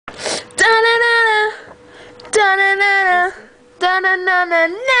na na na na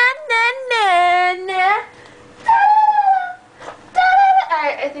na na na.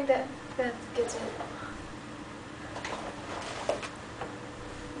 Alright, I think that gets it.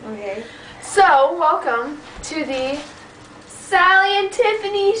 Okay. So, welcome to the Sally and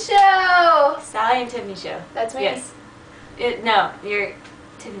Tiffany Show. Sally and Tiffany Show. That's me. Yes. No, you're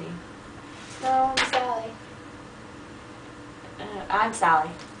Tiffany. No, I'm Sally. I'm Sally.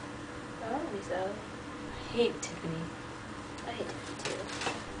 I want to be Sally. I hate Tiffany. I hate Tiffany too.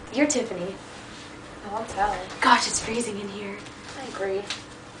 You're Tiffany. No, I'm Sally. Gosh, it's freezing in here. I agree.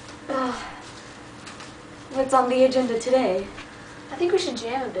 What's on the agenda today? I think we should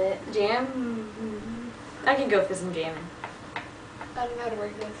jam a bit. Jam? I can go for some jamming. I don't know how to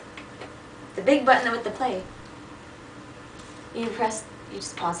work this. The big button with the play. You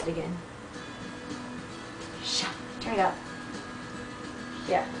just pause it again. Shh. Turn it up.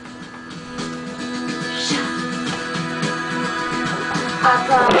 Yeah. I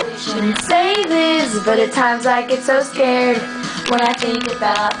probably shouldn't say this, but at times I get so scared when I think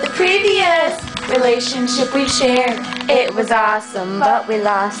about the previous relationship we shared. It was awesome, but we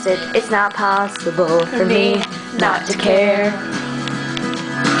lost it. It's not possible for me not to care.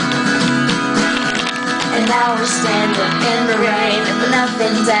 And now we're standing in the rain, but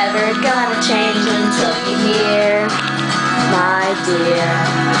nothing's ever gonna change until you're here, my dear.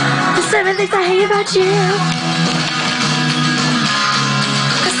 The 7 things I hate about you.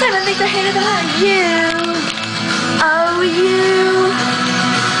 The 7 things I hate about you. Oh, you.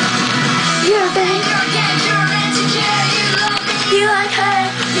 You're a babe. You like her.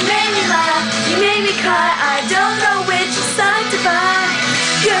 You made me laugh. You made me cry. I don't know which side to buy.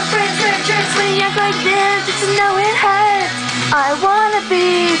 Your friends wear dress when you act like this, just to know it hurts. I wanna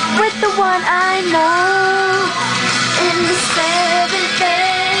be with the one I know. In the 7th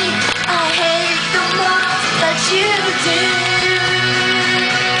thing I hate the most that you do.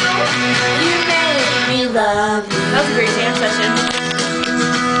 You made me love you. That was a great jam session.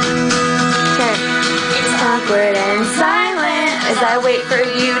 It's awkward and silent as I wait for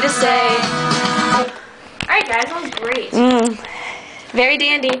you to say. Alright guys, that was great. Very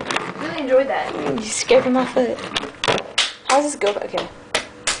dandy. Really enjoyed that. You scraping my foot. How does this go? Okay.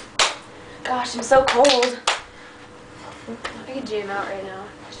 Gosh, I'm so cold. I can jam out right now.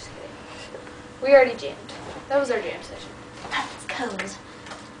 Just kidding. We already jammed. That was our jam session. It's cold.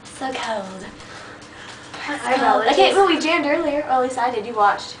 So cold. I Okay, well, we jammed earlier. Or at least I did. You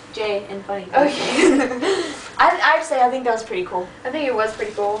watched Jay and Funny. Okay. I'd say I think that was pretty cool. I think it was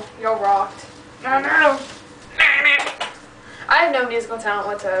pretty cool. Y'all rocked. I have no musical talent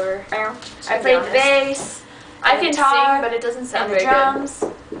whatsoever. I played the bass. I can talk, sing, but it doesn't sound and the very drums.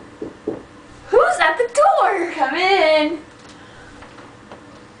 good. Who's at the door? Come in.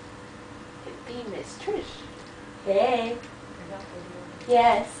 It'd be Miss Trish. Hey.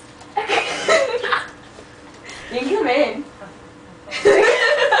 Yes. You can come in.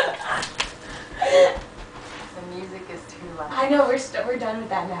 The music is too loud. I know, we're done with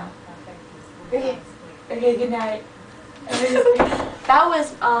that now. Okay. Okay, good night. That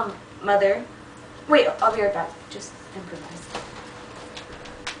was, Mother. Wait, I'll be right back. Just improvise.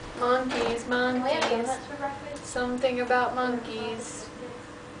 Monkeys, monkeys. for breakfast? Something about monkeys.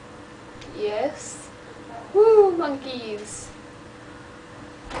 Yes. Woo, monkeys.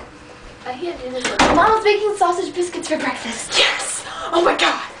 I can't do this one. Mom's making sausage biscuits for breakfast. Yes! Oh my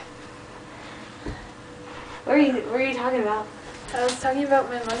god! What are you talking about? I was talking about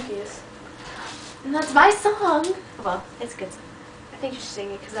my monkeys. And that's my song. Well, it's a good song. I think you should sing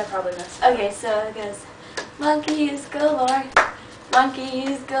it because I probably messed up. Okay, so it goes, monkeys galore,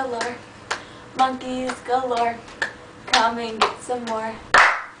 monkeys galore, monkeys galore, come and get some more,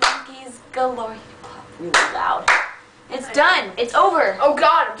 monkeys galore. You clap really loud. It's done. It's over. Oh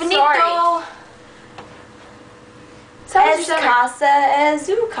god, I'm Finito. sorry. So how's Es your summer? casa es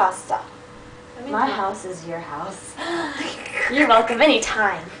su casa. I mean, My house is your house. You're welcome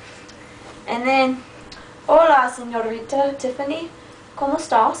anytime. And then, hola, señorita Tiffany. ¿Cómo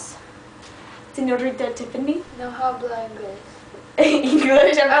estás? Señorita Tiffany. No habla inglés.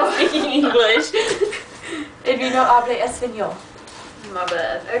 English? I'm not speaking English. If you know, hable español. My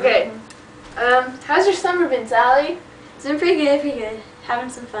bad. Okay. How's your summer been, Sally? It's been pretty good, pretty good. Having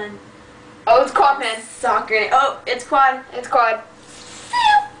some fun. Oh, it's quad, man. Soccer. Oh, it's quad. It's quad.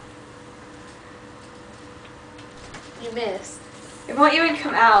 You missed. It won't even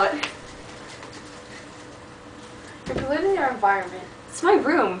come out. You're polluting your environment. It's my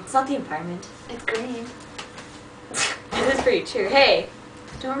room. It's not the environment. It's green. This is pretty true. Hey,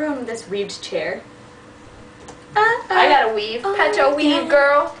 don't ruin this weaved chair. I gotta weave. Pet your weave,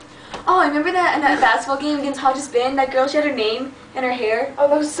 girl. Oh, I remember that in that basketball game against Hodges Bend, that girl, she had her name in her hair. Oh,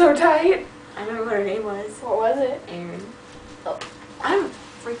 that was so tight. I remember what her name was. What was it? Erin. Oh, I'm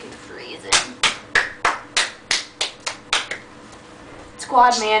freaking freezing.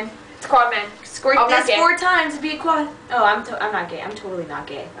 Squad man. Squad man. Squirt I'm not this gay. 4 times to be a quad. Oh, I'm not gay. I'm totally not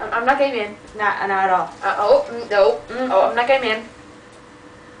gay. I'm not gay, man. Not at all. No. Oh, I'm not gay, man.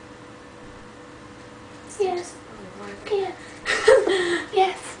 Yes. Yes.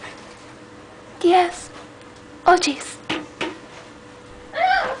 Yes. Yes. Oh, jeez.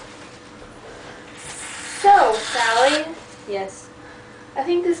 So, Sally, Yes. I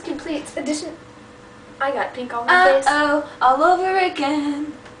think this completes edition. I got pink on my face. Uh-oh, all over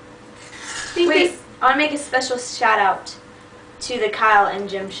again. Think Wait, this- I want to make a special shout out to the Kyle and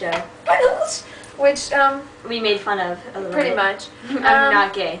Jim show. Which, We made fun of a little pretty bit. much. I'm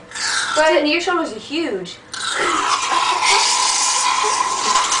not gay. But But your shoulders are huge.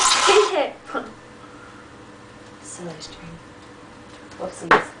 Silly string.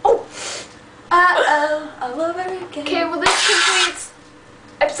 Whoopsies. Oh! Uh-oh, all over again. Okay, well this completes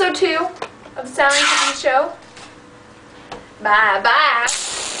episode 2 of the Sally and Tiffany Show. Bye bye.